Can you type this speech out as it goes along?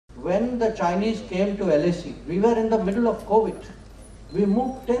when the Chinese came to LAC, we were in the middle of COVID. We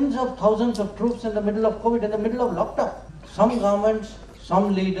moved tens of thousands of troops in the middle of COVID, in the middle of lockdown. Some governments,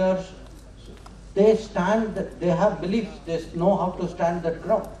 some leaders, they have beliefs, they know how to stand that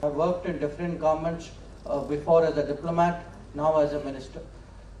ground. I worked in different governments before as a diplomat, now as a minister.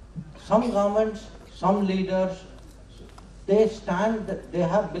 Some governments, some leaders, they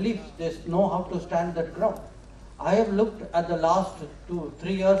have beliefs, they know how to stand that ground. I have looked at the last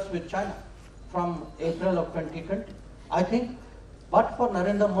 2-3 years with China from April of 2020. I think, but for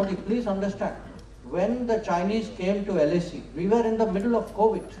Narendra Modi, please understand, when the Chinese came to LAC, we were in the middle of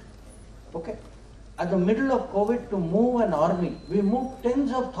COVID. Okay? At the middle of COVID, to move an army, we moved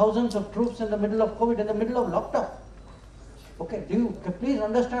tens of thousands of troops in the middle of COVID, in the middle of lockdown. Okay, do you please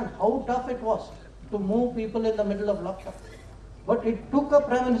understand how tough it was to move people in the middle of lockdown? But it took a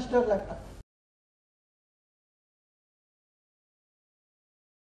Prime Minister like that.